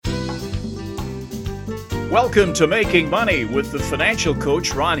Welcome to Making Money with the financial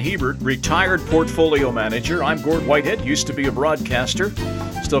coach, Ron Hebert, retired portfolio manager. I'm Gord Whitehead, used to be a broadcaster.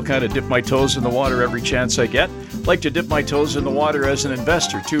 Still kind of dip my toes in the water every chance I get. Like to dip my toes in the water as an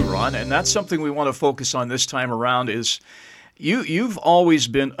investor too, Ron. And that's something we want to focus on this time around is you've always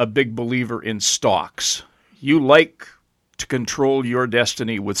been a big believer in stocks. You like to control your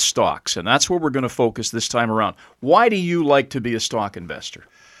destiny with stocks. And that's where we're going to focus this time around. Why do you like to be a stock investor?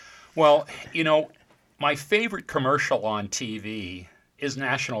 Well, my favorite commercial on TV is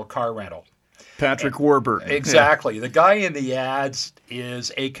National Car Rental. Patrick Warburton. Exactly. Yeah. The guy in the ads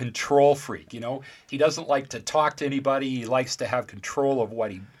is a control freak. He doesn't like to talk to anybody. He likes to have control of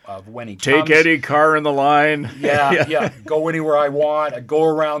when he Take comes. any car in the line. Yeah. Go anywhere I want. I go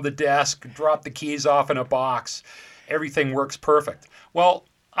around the desk, drop the keys off in a box. Everything works perfect. Well,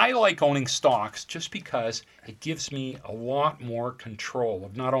 I like owning stocks just because it gives me a lot more control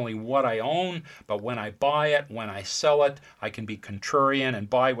of not only what I own, but when I buy it, when I sell it. I can be contrarian and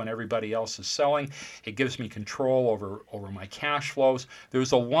buy when everybody else is selling. It gives me control over my cash flows.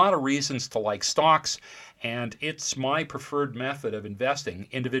 There's a lot of reasons to like stocks, and it's my preferred method of investing,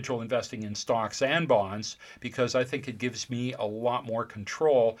 individual investing in stocks and bonds, because I think it gives me a lot more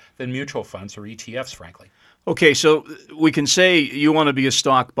control than mutual funds or ETFs, frankly. Okay, so we can say you want to be a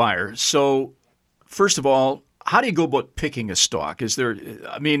stock buyer. So first of all, how do you go about picking a stock?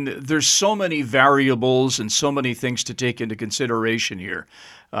 There's so many variables and so many things to take into consideration here.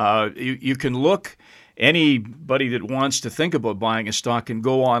 You can look, anybody that wants to think about buying a stock can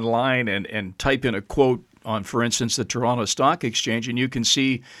go online and type in a quote on, for instance, the Toronto Stock Exchange, and you can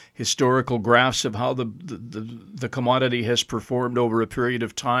see historical graphs of how the commodity has performed over a period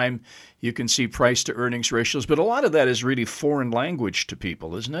of time. You can see price to earnings ratios, but a lot of that is really foreign language to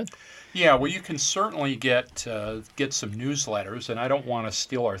people, isn't it? Yeah, well, you can certainly get some newsletters, and I don't want to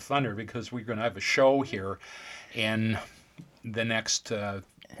steal our thunder because we're going to have a show here in the next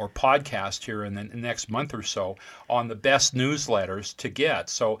or podcast here in the next month or so on the best newsletters to get.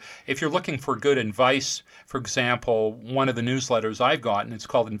 So if you're looking for good advice, for example, one of the newsletters I've gotten, it's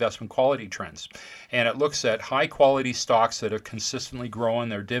called Investment Quality Trends. And it looks at high quality stocks that are consistently growing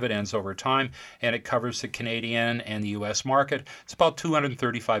their dividends over time. And it covers the Canadian and the US market. It's about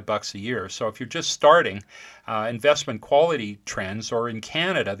 $235 a year. So if you're just starting, Investment Quality Trends, or in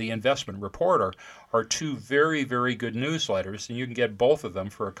Canada, the Investment Reporter, are two very, very good newsletters, and you can get both of them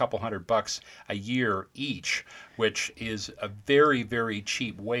for a couple $100 a year each, which is a very, very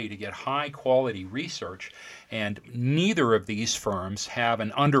cheap way to get high-quality research. And neither of these firms have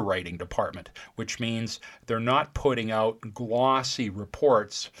an underwriting department, which means they're not putting out glossy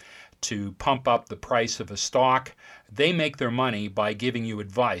reports to pump up the price of a stock. They make their money by giving you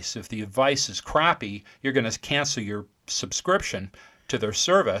advice. If the advice is crappy, you're going to cancel your subscription to their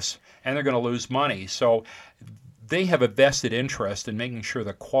service, and they're going to lose money. So they have a vested interest in making sure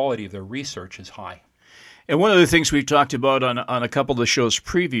the quality of their research is high. And one of the things we've talked about on a couple of the shows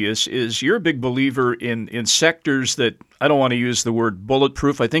previous is you're a big believer in sectors that, I don't want to use the word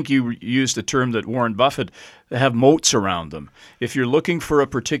bulletproof. I think you used the term that Warren Buffett, have moats around them. If you're looking for a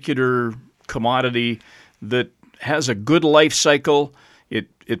particular commodity that has a good life cycle,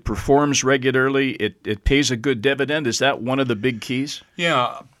 it performs regularly, it pays a good dividend, is that one of the big keys?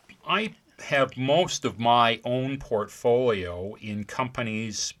 Yeah, I have most of my own portfolio in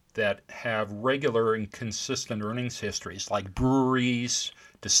companies that have regular and consistent earnings histories, like breweries,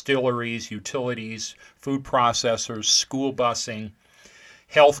 distilleries, utilities, food processors, school busing,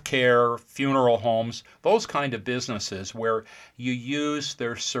 healthcare, funeral homes, those kind of businesses where you use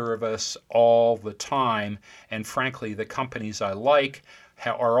their service all the time. And frankly, the companies I like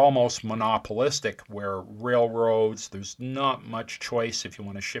are almost monopolistic, where railroads, there's not much choice if you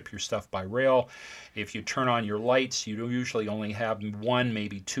want to ship your stuff by rail. If you turn on your lights, you usually only have one,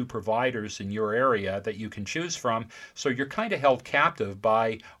 maybe two providers in your area that you can choose from. So you're kind of held captive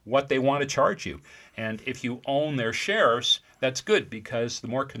by what they want to charge you. And if you own their shares, that's good, because the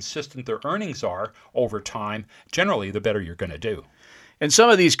more consistent their earnings are over time, generally the better you're going to do. And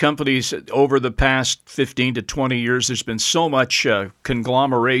some of these companies, over the past 15 to 20 years, there's been so much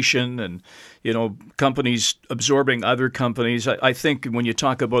conglomeration and, companies absorbing other companies. I think when you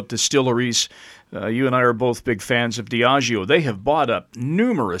talk about distilleries, you and I are both big fans of Diageo. They have bought up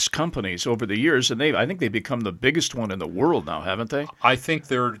numerous companies over the years, and I think they've become the biggest one in the world now, haven't they? I think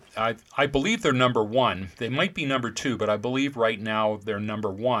I believe they're number one. They might be number two, but I believe right now they're number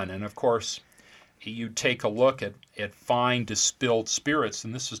one. And of course, you take a look at fine distilled spirits,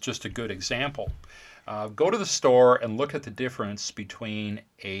 and this is just a good example. Go to the store and look at the difference between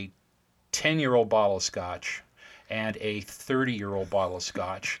a 10-year-old bottle of scotch and a 30-year-old bottle of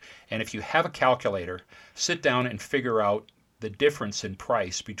scotch. And if you have a calculator, sit down and figure out the difference in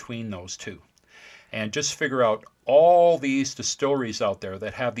price between those two. And just figure out all these distilleries out there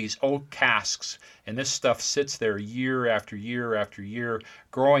that have these oak casks, and this stuff sits there year after year after year,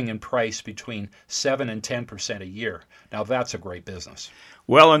 growing in price between 7 and 10% a year. Now that's a great business.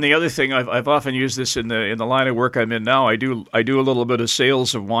 Well, and the other thing, I've often used this in the line of work I'm in now. I do a little bit of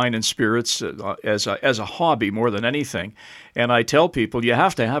sales of wine and spirits as a hobby more than anything, and I tell people you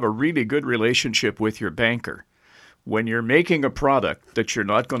have to have a really good relationship with your banker when you're making a product that you're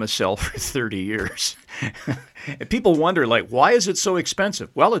not going to sell for 30 years. And people wonder, like, why is it so expensive?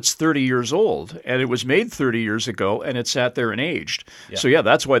 Well, it's 30 years old, and it was made 30 years ago, and it sat there and aged. Yeah. So, yeah,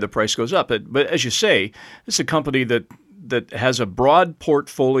 that's why the price goes up. But as you say, it's a company that has a broad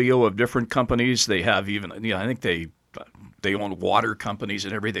portfolio of different companies. They have even, I think they own water companies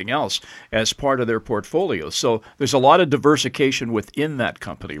and everything else as part of their portfolio. So there's a lot of diversification within that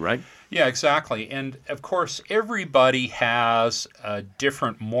company, right? Yeah, exactly. And of course, everybody has a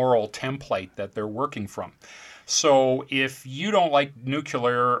different moral template that they're working from. So if you don't like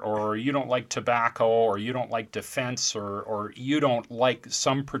nuclear, or you don't like tobacco, or you don't like defense, or you don't like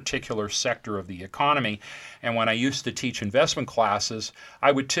some particular sector of the economy, and when I used to teach investment classes,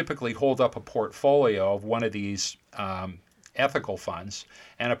 I would typically hold up a portfolio of one of these ethical funds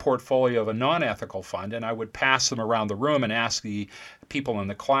and a portfolio of a non-ethical fund, and I would pass them around the room and ask the people in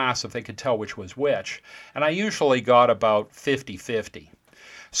the class if they could tell which was which. And I usually got about 50-50.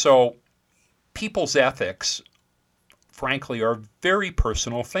 So people's ethics, frankly, are very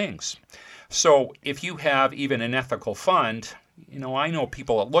personal things. So if you have even an ethical fund, I know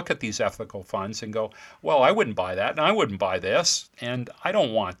people that look at these ethical funds and go, well, I wouldn't buy that, and I wouldn't buy this, and I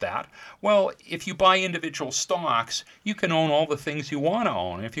don't want that. Well, if you buy individual stocks, you can own all the things you want to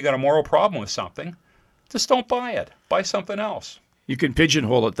own. If you got a moral problem with something, just don't buy it. Buy something else. You can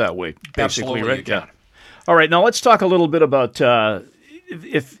pigeonhole it that way, basically, Absolutely, right? You can. Yeah. All right, now let's talk a little bit about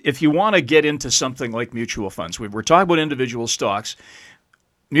if you want to get into something like mutual funds. We're talking about individual stocks.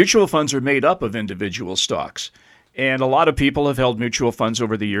 Mutual funds are made up of individual stocks. And a lot of people have held mutual funds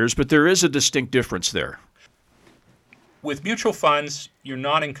over the years, but there is a distinct difference there. With mutual funds, you're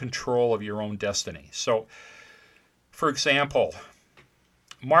not in control of your own destiny. So, for example,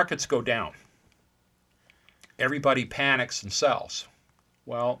 markets go down. Everybody panics and sells.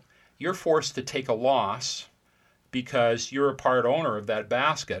 Well, you're forced to take a loss because you're a part owner of that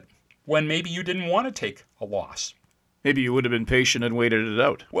basket when maybe you didn't want to take a loss. Maybe you would have been patient and waited it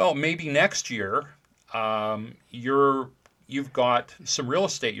out. Well, maybe next year you've got some real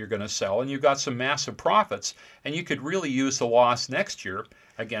estate you're going to sell, and you've got some massive profits, and you could really use the loss next year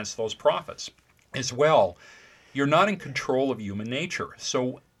against those profits. As well, you're not in control of human nature.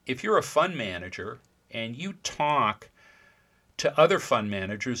 So if you're a fund manager and you talk to other fund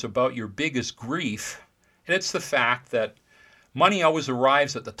managers about your biggest grief, and it's the fact that money always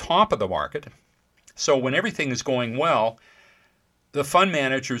arrives at the top of the market. So when everything is going well, the fund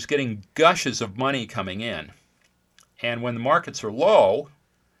manager is getting gushes of money coming in. And when the markets are low,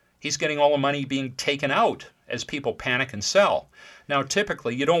 he's getting all the money being taken out as people panic and sell. Now,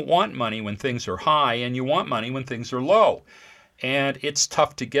 typically, you don't want money when things are high, and you want money when things are low. And it's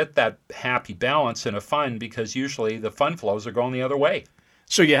tough to get that happy balance in a fund because usually the fund flows are going the other way.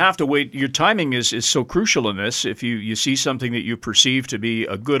 So you have to wait. Your timing is so crucial in this. If you see something that you perceive to be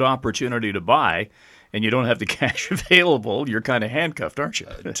a good opportunity to buy and you don't have the cash available, you're kind of handcuffed, aren't you?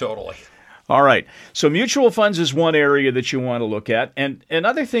 Totally. All right. So mutual funds is one area that you want to look at. And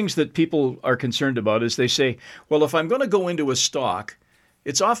other things that people are concerned about is they say, well, if I'm going to go into a stock,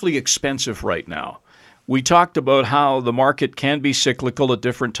 it's awfully expensive right now. We talked about how the market can be cyclical at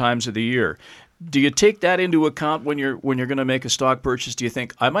different times of the year. Do you take that into account when you're going to make a stock purchase? Do you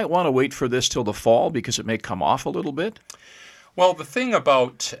think, I might want to wait for this till the fall because it may come off a little bit? Well, the thing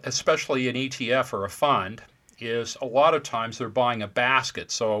about especially an ETF or a fund is a lot of times they're buying a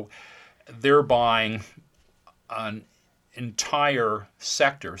basket. So they're buying an entire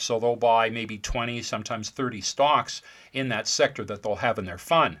sector. So they'll buy maybe 20, sometimes 30 stocks in that sector that they'll have in their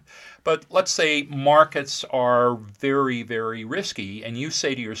fund. But let's say markets are very, very risky, and you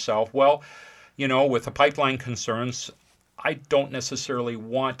say to yourself, well, with the pipeline concerns, I don't necessarily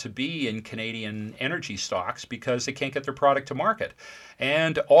want to be in Canadian energy stocks because they can't get their product to market.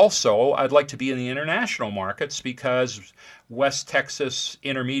 And also, I'd like to be in the international markets because West Texas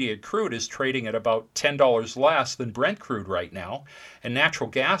Intermediate crude is trading at about $10 less than Brent crude right now. And natural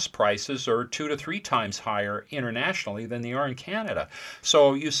gas prices are 2 to 3 times higher internationally than they are in Canada.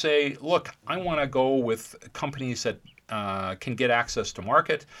 So you say, look, I want to go with companies that can get access to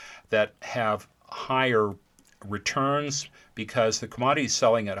market, that have higher returns because the commodity is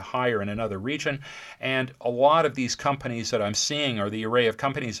selling at a higher in another region. And a lot of these companies that I'm seeing, or the array of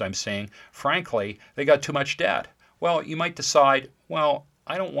companies I'm seeing, frankly, they got too much debt. Well, you might decide, well,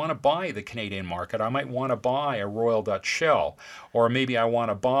 I don't want to buy the Canadian market. I might want to buy a Royal Dutch Shell, or maybe I want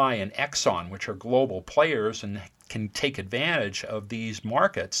to buy an Exxon, which are global players and can take advantage of these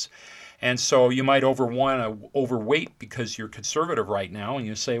markets. And so you might want to overweight because you're conservative right now, and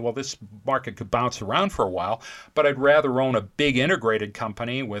you say, well, this market could bounce around for a while, but I'd rather own a big integrated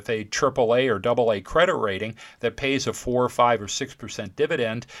company with a AAA or AA credit rating that pays a 4 or 5 or 6%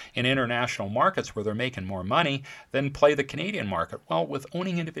 dividend in international markets where they're making more money than play the Canadian market. Well, with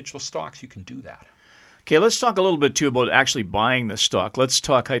owning individual stocks, you can do that. Okay, let's talk a little bit, too, about actually buying the stock. Let's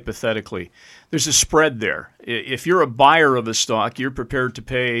talk hypothetically. There's a spread there. If you're a buyer of a stock, you're prepared to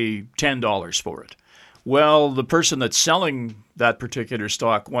pay $10 for it. Well, the person that's selling that particular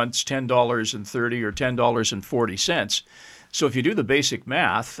stock wants $10.30 or $10.40. So if you do the basic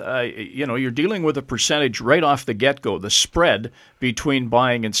math, you're dealing with a percentage right off the get-go, the spread between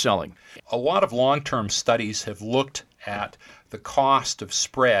buying and selling. A lot of long-term studies have looked at the cost of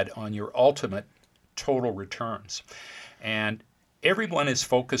spread on your ultimate total returns. And everyone is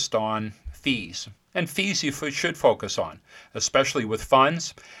focused on fees. And fees you should focus on, especially with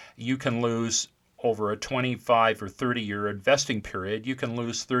funds. You can lose over a 25 or 30-year investing period, you can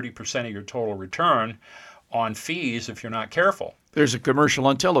lose 30% of your total return on fees if you're not careful. There's a commercial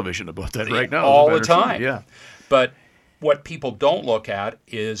on television about that right now. All the time. Yeah. But what people don't look at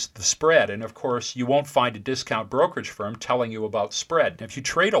is the spread. And of course, you won't find a discount brokerage firm telling you about spread. And if you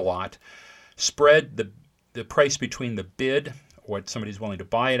trade a lot, spread, the price between the bid, what somebody's willing to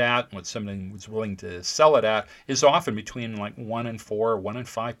buy it at, and what somebody's willing to sell it at, is often between like 1 and 4 or 1 and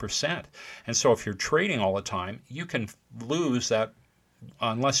 5%. And so if you're trading all the time, you can lose that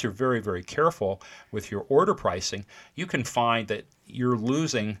unless you're very, very careful with your order pricing. You can find that you're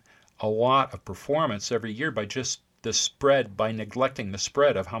losing a lot of performance every year by just the spread, by neglecting the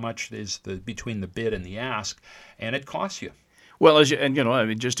spread of how much is between the bid and the ask, and it costs you. Well,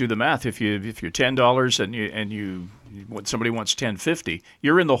 just do the math. If you're $10 and somebody wants $10.50,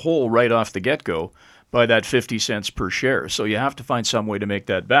 you're in the hole right off the get-go by that 50 cents per share. So you have to find some way to make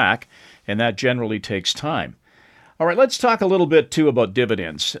that back, and that generally takes time. All right, let's talk a little bit too about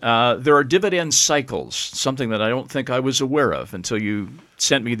dividends. There are dividend cycles, something that I don't think I was aware of until you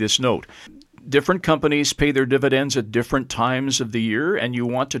sent me this note. Different companies pay their dividends at different times of the year, and you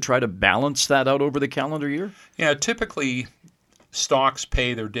want to try to balance that out over the calendar year? Yeah, typically stocks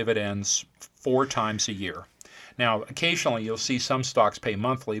pay their dividends 4 times a year. Now, occasionally you'll see some stocks pay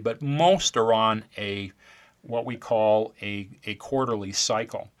monthly, but most are on what we call a quarterly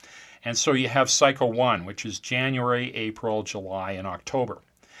cycle. And so you have cycle 1, which is January, April, July, and October.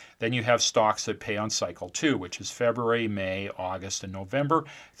 Then you have stocks that pay on cycle 2, which is February, May, August, and November.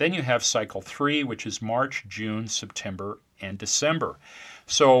 Then you have cycle 3, which is March, June, September, and December.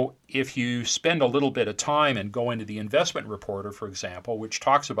 So if you spend a little bit of time and go into the Investment Reporter, for example, which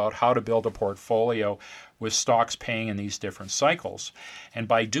talks about how to build a portfolio with stocks paying in these different cycles, and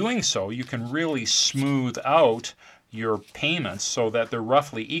by doing so, you can really smooth out your payments so that they're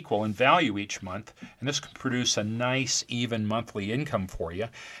roughly equal in value each month, and this can produce a nice even monthly income for you.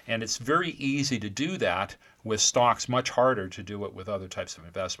 And it's very easy to do that with stocks, much harder to do it with other types of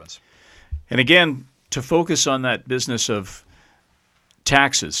investments. And again, to focus on that business of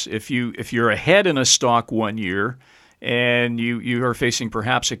taxes, if you're ahead in a stock one year and you are facing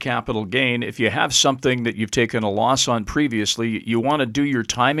perhaps a capital gain, if you have something that you've taken a loss on previously, you want to do your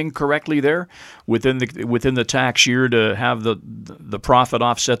timing correctly there within the tax year to have the profit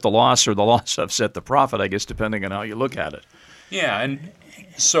offset the loss, or the loss offset the profit, I guess, depending on how you look at it. Yeah, and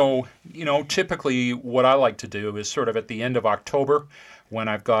so, typically what I like to do is sort of at the end of October, when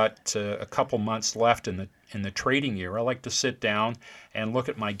I've got a couple months left in the trading year, I like to sit down and look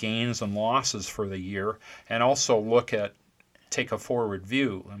at my gains and losses for the year, and also take a forward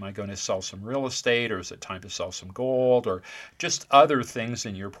view. Am I going to sell some real estate, or is it time to sell some gold, or just other things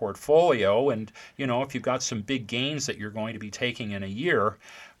in your portfolio? And, if you've got some big gains that you're going to be taking in a year,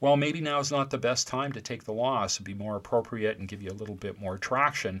 well, maybe now is not the best time to take the loss. It'd be more appropriate and give you a little bit more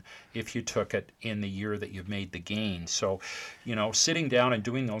traction if you took it in the year that you've made the gain. So, sitting down and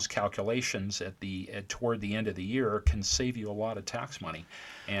doing those calculations toward the end of the year can save you a lot of tax money.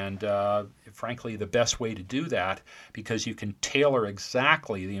 And frankly, the best way to do that, because you can tailor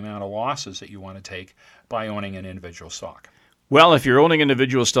exactly the amount of losses that you want to take by owning an individual stock. Well, if you're owning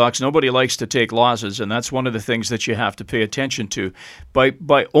individual stocks, nobody likes to take losses, and that's one of the things that you have to pay attention to.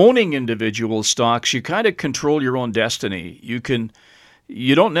 By owning individual stocks, you kind of control your own destiny. You can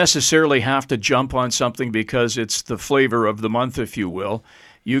you don't necessarily have to jump on something because it's the flavor of the month, if you will.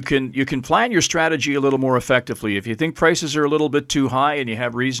 You can plan your strategy a little more effectively. If you think prices are a little bit too high and you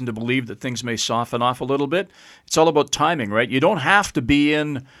have reason to believe that things may soften off a little bit, it's all about timing, right? You don't have to be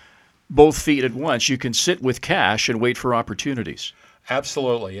in both feet at once. You can sit with cash and wait for opportunities.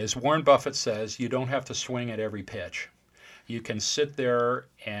 Absolutely. As Warren Buffett says, you don't have to swing at every pitch. You can sit there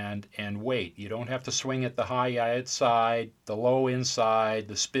and wait. You don't have to swing at the high outside, the low inside,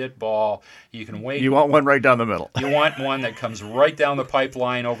 the spitball. You can wait. You want one right down the middle. You want one that comes right down the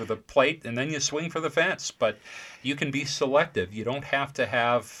pipeline over the plate, and then you swing for the fence. But you can be selective. You don't have to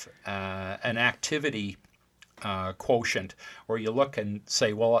have an activity quotient where you look and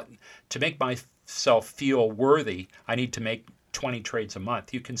say, well, to make myself feel worthy, I need to make 20 trades a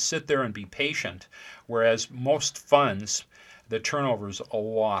month. You can sit there and be patient, whereas most funds, the turnover is a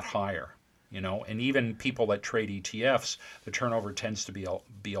lot higher, and even people that trade ETFs, the turnover tends to be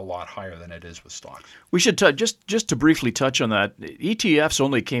a lot higher than it is with stocks. We should just to briefly touch on that. ETFs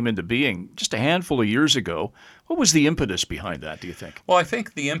only came into being just a handful of years ago. What was the impetus behind that, do you think? Well, I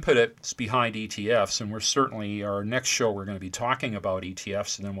think the impetus behind ETFs, and our next show we're going to be talking about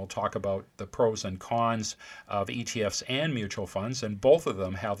ETFs, and then we'll talk about the pros and cons of ETFs and mutual funds, and both of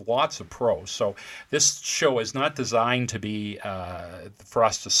them have lots of pros. So this show is not designed to be for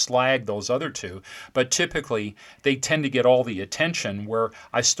us to slag those other two, but typically they tend to get all the attention, where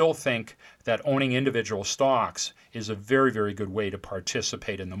I still think that owning individual stocks is a very, very good way to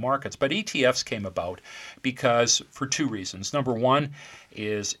participate in the markets. But ETFs came about because for two reasons. Number one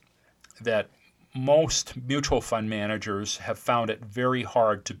is that most mutual fund managers have found it very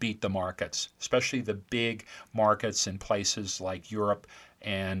hard to beat the markets, especially the big markets in places like Europe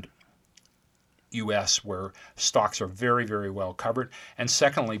and U.S., where stocks are very, very well covered. And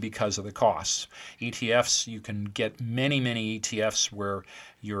secondly, because of the costs. ETFs, you can get many, many ETFs where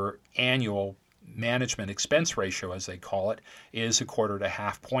your annual management expense ratio, as they call it, is 1/4 to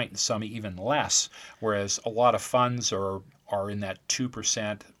 1/2 point, and some even less, whereas a lot of funds are in that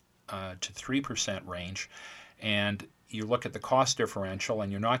 2% to 3% range. And you look at the cost differential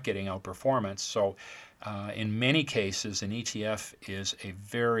and you're not getting outperformance. So in many cases, an ETF is a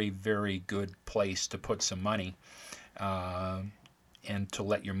very, very good place to put some money and to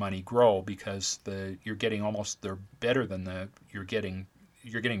let your money grow, because you're getting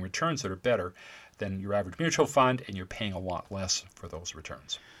you're getting returns that are better than your average mutual fund, and you're paying a lot less for those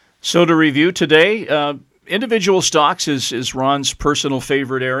returns. So to review today, individual stocks is Ron's personal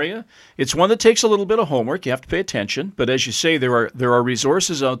favorite area. It's one that takes a little bit of homework. You have to pay attention. But as you say, there are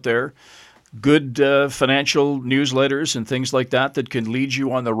resources out there, good financial newsletters and things like that can lead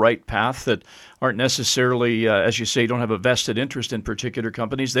you on the right path, that aren't necessarily, as you say, don't have a vested interest in particular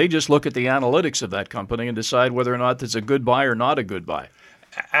companies. They just look at the analytics of that company and decide whether or not it's a good buy or not a good buy.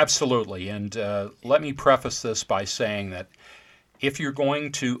 Absolutely. And let me preface this by saying that if you're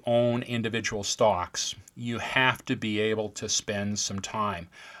going to own individual stocks, you have to be able to spend some time.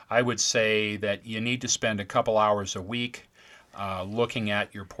 I would say that you need to spend a couple hours a week looking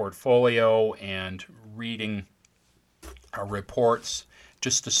at your portfolio and reading reports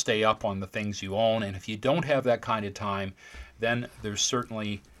just to stay up on the things you own. And if you don't have that kind of time, then there's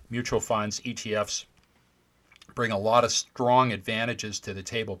certainly mutual funds, ETFs, bring a lot of strong advantages to the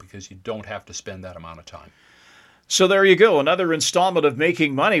table because you don't have to spend that amount of time. So there you go, another installment of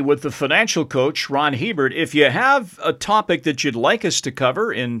Making Money with the financial coach, Ron Hebert. If you have a topic that you'd like us to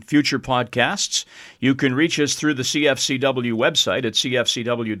cover in future podcasts, you can reach us through the CFCW website at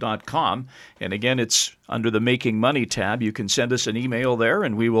cfcw.com. And again, it's under the Making Money tab. You can send us an email there,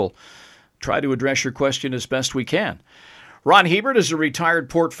 and we will try to address your question as best we can. Ron Hebert is a retired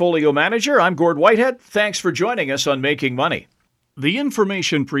portfolio manager. I'm Gord Whitehead. Thanks for joining us on Making Money. The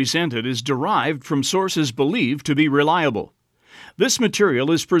information presented is derived from sources believed to be reliable. This material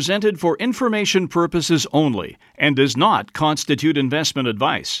is presented for information purposes only and does not constitute investment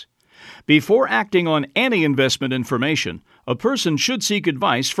advice. Before acting on any investment information, a person should seek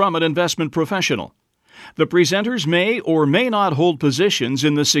advice from an investment professional. The presenters may or may not hold positions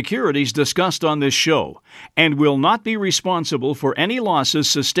in the securities discussed on this show and will not be responsible for any losses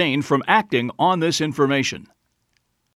sustained from acting on this information.